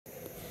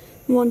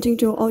Wanting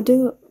to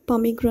order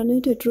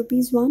pomegranate at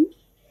Rs.1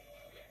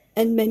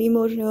 and many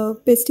more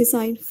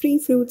pesticide-free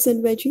fruits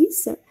and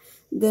veggies,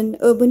 then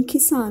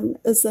Urbankisaan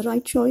is the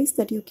right choice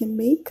that you can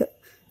make.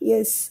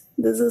 Yes,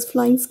 this is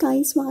Flying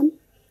Skies One.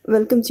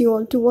 Welcomes you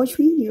all to watch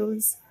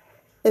videos.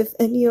 If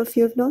any of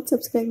you have not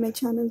subscribed my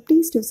channel,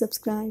 please do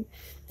subscribe.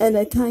 And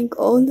I thank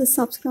all the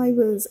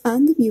subscribers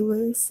and the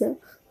viewers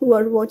who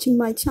are watching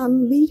my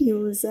channel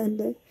videos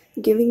and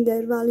giving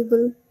their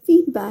valuable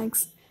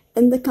feedbacks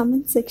in the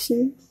comment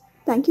section.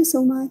 Thank you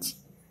so much.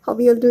 How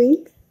are you all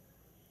doing?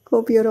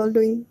 Hope you're all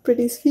doing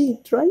pretty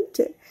sweet, right?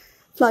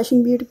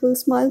 Flashing beautiful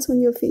smiles on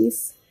your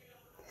face.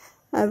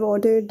 I've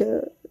ordered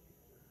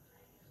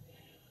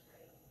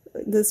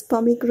this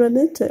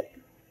pomegranate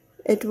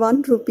at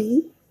 1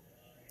 rupee.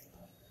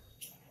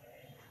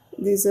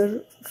 These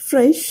are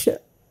fresh.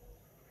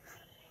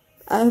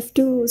 I have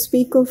to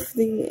speak of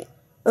the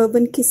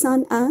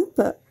Urbankisaan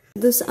app.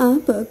 This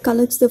app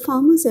collects the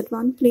farmers at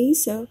one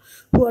place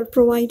who are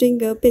providing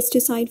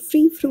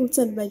pesticide-free fruits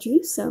and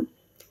veggies.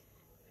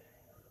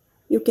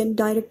 You can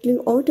directly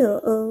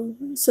order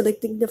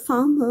selecting the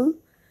farmer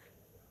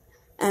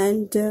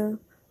and the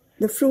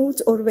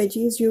fruits or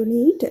veggies you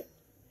need.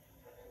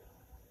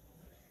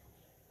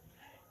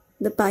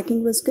 The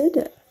packing was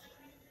good.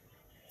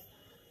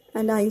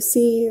 And I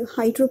see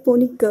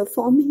hydroponic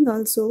farming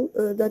also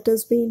that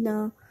has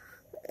been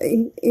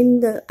in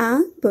the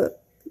app.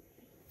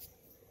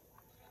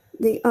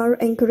 They are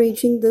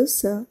encouraging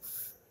this.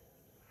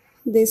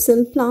 They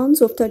sell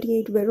plants of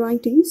 38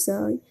 varieties.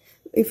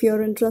 If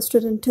you're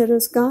interested in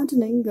terrace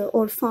gardening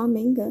or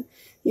farming,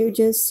 you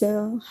just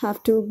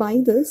have to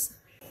buy this.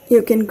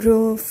 You can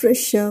grow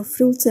fresh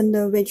fruits and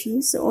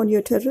veggies on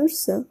your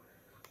terrace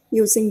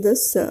using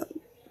this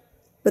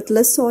with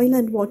less soil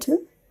and water.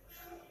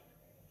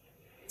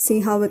 See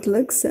how it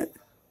looks.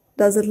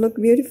 Does it look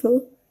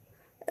beautiful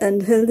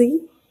and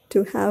healthy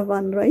to have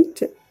one,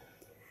 right?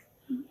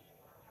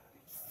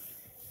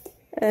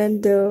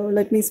 And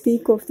let me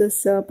speak of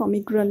this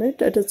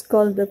pomegranate. It is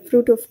called the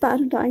fruit of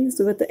paradise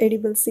with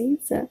edible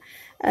seeds.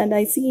 And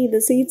I see the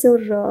seeds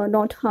are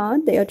not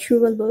hard, they are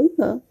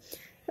chewable.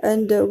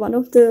 And one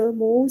of the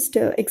most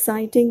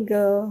exciting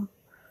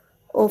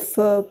of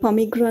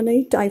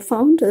pomegranate I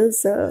found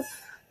is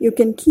you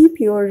can keep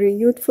your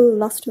youthful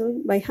luster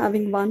by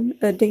having one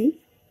a day.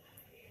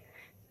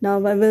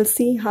 Now I will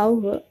see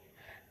how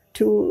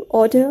to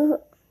order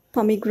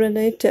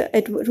pomegranate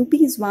at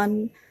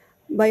Rs.1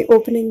 by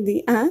opening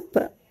the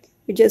app.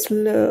 You just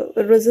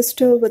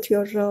register with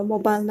your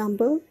mobile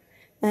number,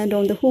 and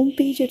on the home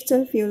page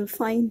itself you'll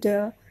find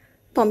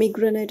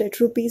pomegranate at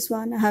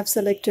Rs.1. I have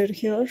selected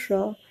here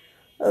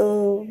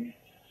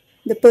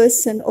the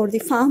person or the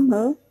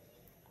farmer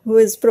who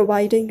is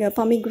providing a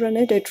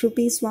pomegranate at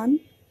Rs.1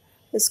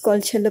 is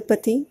called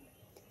Chalapati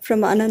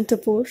from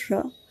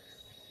Anantapur.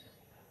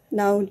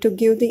 Now to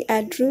give the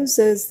address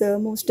is the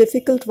most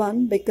difficult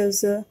one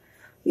because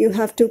you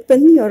have to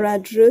pin your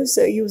address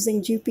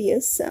using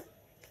GPS.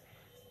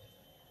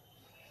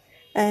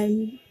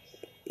 And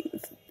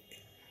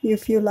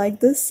if you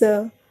like this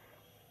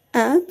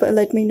app,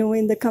 let me know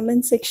in the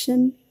comment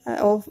section,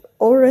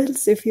 or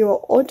else if you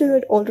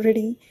ordered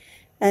already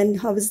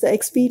and how is the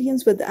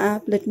experience with the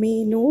app, let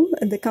me know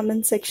in the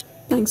comment section.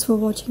 Thanks for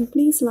watching.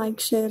 Please like,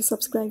 share,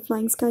 subscribe.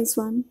 Flying Skies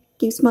One.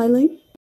 Keep smiling.